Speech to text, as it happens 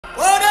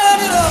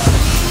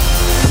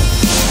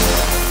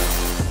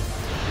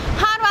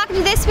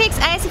this week's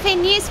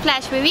ASFN News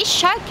Flash, where we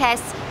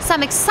showcase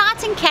some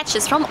exciting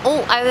catches from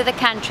all over the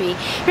country.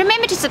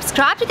 Remember to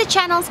subscribe to the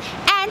channels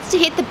and to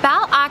hit the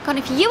bell icon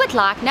if you would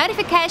like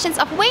notifications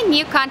of when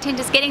new content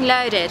is getting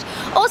loaded.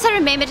 Also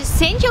remember to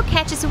send your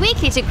catches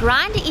weekly to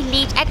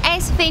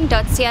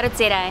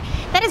grindelite@asfn.co.za.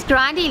 That is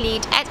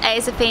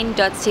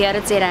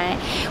grindelite@asfn.co.za.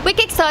 We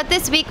kickstart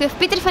this week with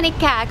Pieter van die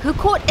Kerk, who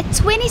caught a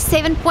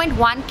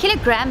 27.1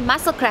 kilogram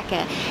mussel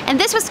cracker, and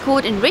this was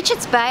caught in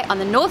Richards Bay on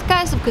the north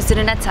coast of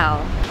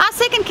KwaZulu-Natal. Our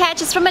second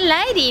catch is from a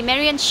lady,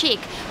 Marion Schick,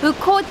 who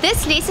caught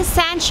this lesser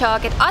sand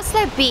shark at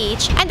Oslo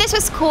Beach, and this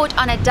was caught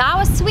on a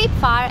Dawa sweep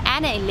fire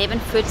and an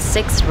 11-foot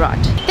 6 rod.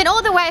 Then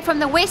all the way from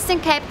the Western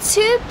Cape,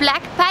 two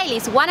black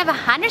paleys, one of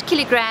 100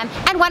 kilogram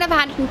and one of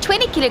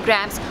 120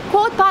 kilograms,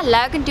 caught by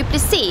Logan du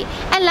Plessis,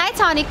 and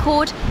later on he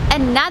caught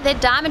another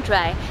diamond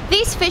ray.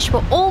 These fish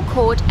were all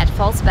caught at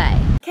False Bay.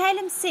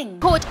 Caleb Singh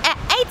caught an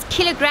 8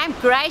 kilogram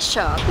grey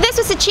shark. This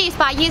was achieved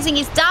by using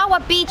his Dawa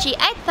BG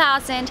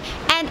 8000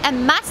 and a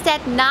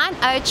Mustad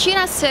 90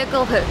 tuna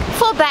circle hook.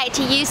 For bait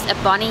he used a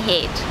bonny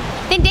head.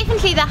 Then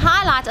definitely the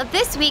highlight of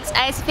this week's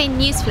ASFN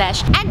News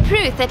Flash, and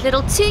proof that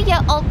little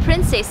 2-year-old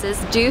princesses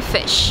do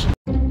fish.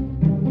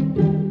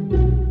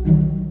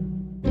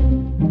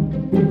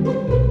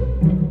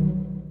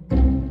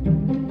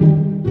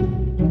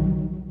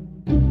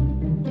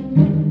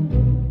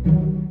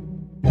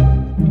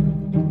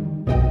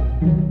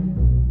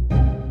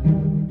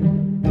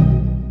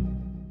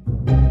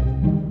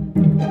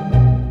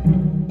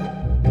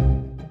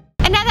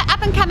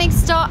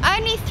 Star,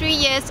 only 3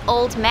 years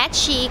old Matt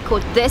Shee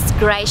caught this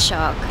grey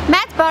shark.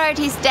 Matt borrowed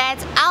his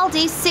dad's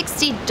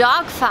LD60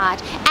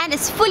 dogfight and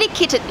is fully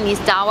kitted in his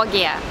Dawa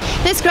gear.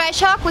 This grey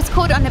shark was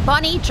caught on a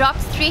bonny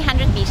dropped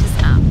 300 meters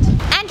out.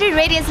 Andrew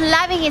Reddy is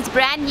loving his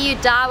brand new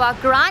Dawa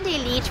Grand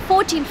Elite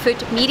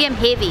 14-foot medium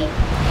heavy,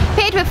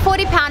 paired with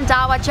 40-pound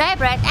Dawa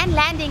J-braid and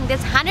landing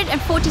this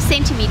 140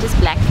 centimeters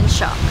blackfin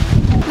shark.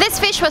 This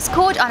fish was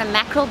caught on a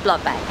mackerel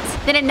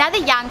blobbait. Then another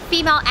young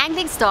female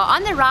angling star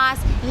on the rise,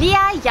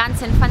 Leah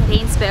Jansen van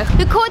Rensburg,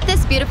 who caught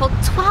this beautiful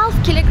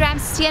 12 kilogram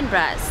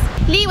steenbras.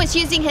 Lee was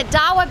using her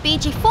Dawa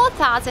BG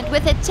 4000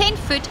 with a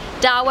 10-foot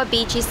Dawa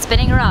BG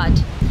spinning rod.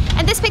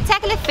 And this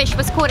spectacular fish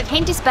was caught at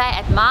Henty's Bay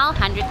at mile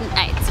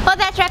 108. Well,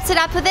 that wraps it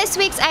up for this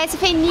week's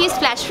ASFN News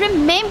Flash.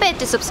 Remember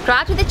to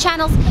subscribe to the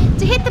channels,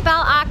 to hit the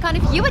bell icon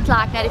if you would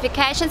like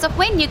notifications of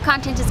when new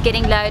content is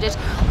getting loaded.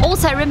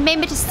 Also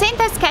remember to send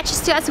those catches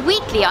to us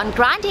weekly on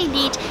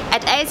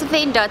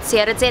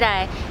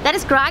grindelite@asfn.co.za. That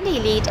is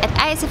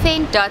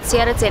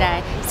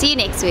grindelite@asfn.co.za. See you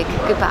next week.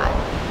 Goodbye.